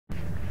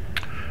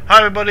Hi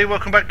everybody,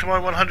 welcome back to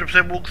my 100%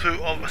 walkthrough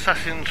of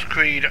Assassin's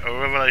Creed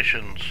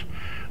Revelations.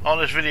 On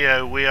this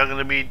video we are going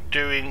to be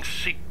doing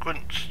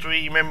Sequence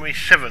 3 Memory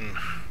 7,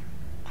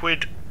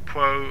 Quid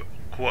Pro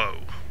Quo.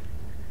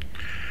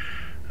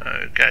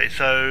 Okay,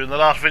 so in the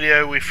last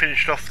video we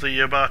finished off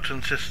the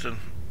Barton system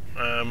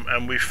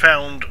and we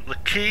found the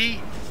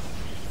key,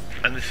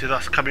 and this is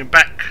us coming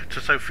back to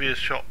Sophia's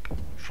shop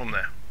from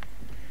there.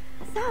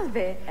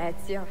 Salve,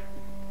 Ezio.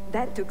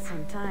 That took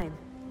some time.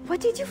 What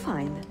did you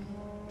find?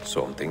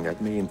 Something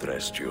that may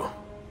interest you.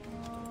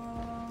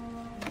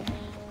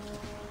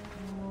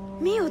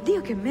 Mio Dio,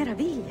 che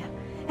meraviglia!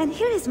 And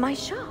here is my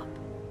shop.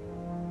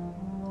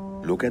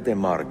 Look at the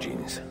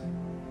margins.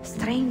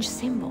 Strange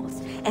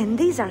symbols, and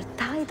these are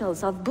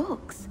titles of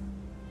books.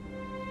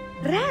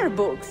 Rare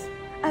books.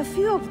 A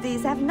few of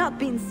these have not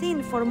been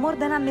seen for more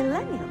than a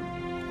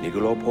millennium.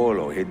 Niccolo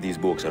Polo hid these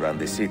books around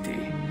the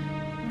city.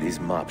 This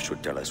map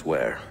should tell us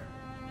where.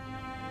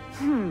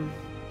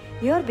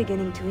 You're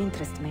beginning to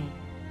interest me.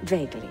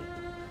 Vaguely.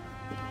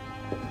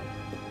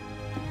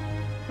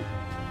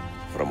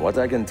 From what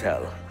I can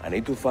tell, I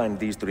need to find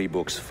these 3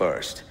 books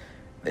first.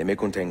 They may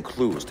contain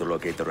clues to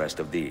locate the rest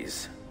of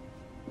these.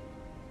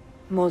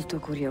 Molto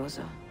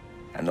curioso.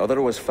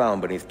 Another was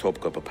found beneath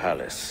Topkapi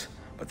Palace,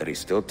 but there is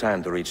still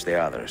time to reach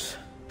the others.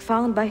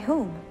 Found by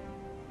whom?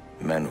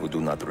 Men who do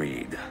not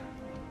read.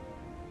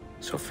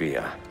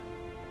 Sophia,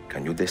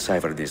 can you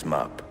decipher this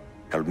map?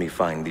 Help me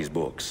find these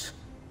books.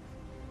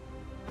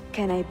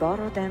 Can I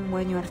borrow them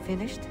when you are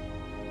finished?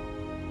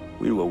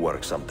 We will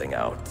work something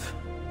out.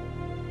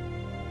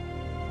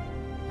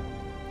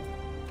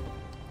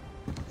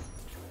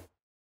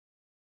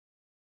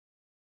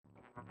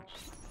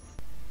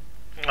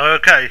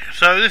 Okay,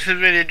 so this is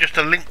really just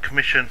a link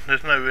mission.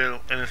 There's no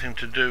real anything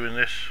to do in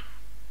this.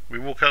 We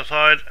walk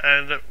outside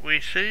and we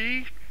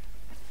see...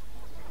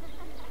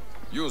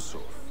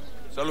 Yusuf,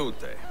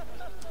 salute.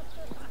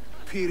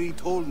 Piri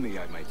told me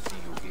I might see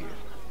you here.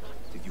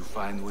 Did you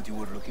find what you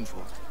were looking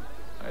for?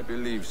 I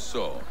believe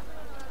so.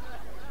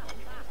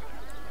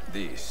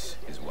 This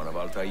is one of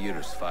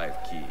Altair's 5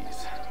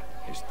 keys.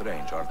 A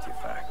strange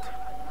artifact.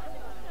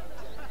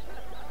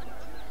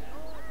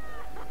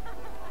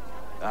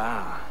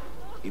 Ah,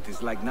 it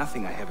is like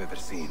nothing I have ever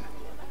seen.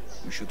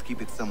 You should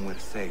keep it somewhere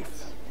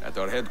safe. At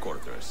our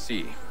headquarters,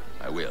 see.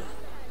 I will.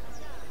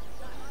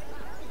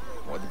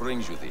 What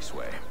brings you this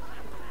way?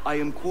 I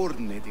am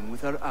coordinating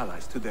with our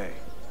allies today.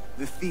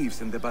 The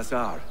thieves in the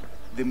bazaar,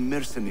 the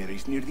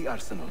mercenaries near the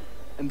arsenal,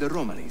 and the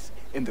Romanis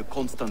in the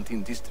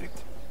Constantine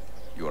district.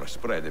 You are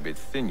spread a bit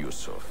thin,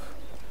 Yusuf.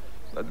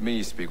 Let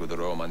me speak with the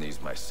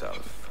Romanis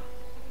myself.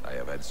 I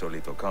have had so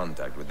little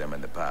contact with them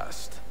in the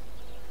past.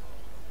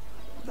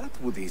 That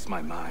would ease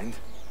my mind.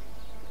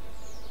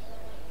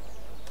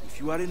 If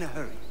you are in a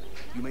hurry,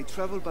 you may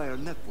travel by our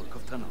network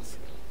of tunnels.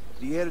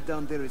 The air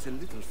down there is a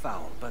little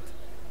foul, but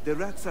the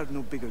rats are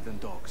no bigger than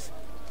dogs.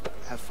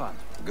 Have fun.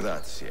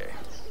 Grazie.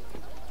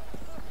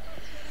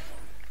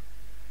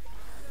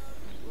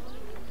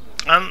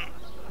 And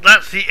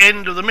that's the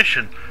end of the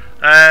mission.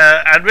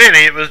 And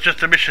really it was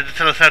just a mission to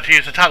tell us how to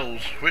use the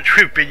tunnels, which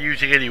we've been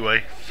using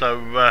anyway.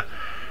 So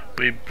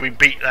we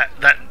beat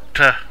that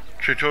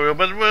tutorial.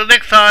 But until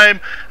next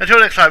time,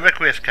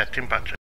 Requiescat in pace.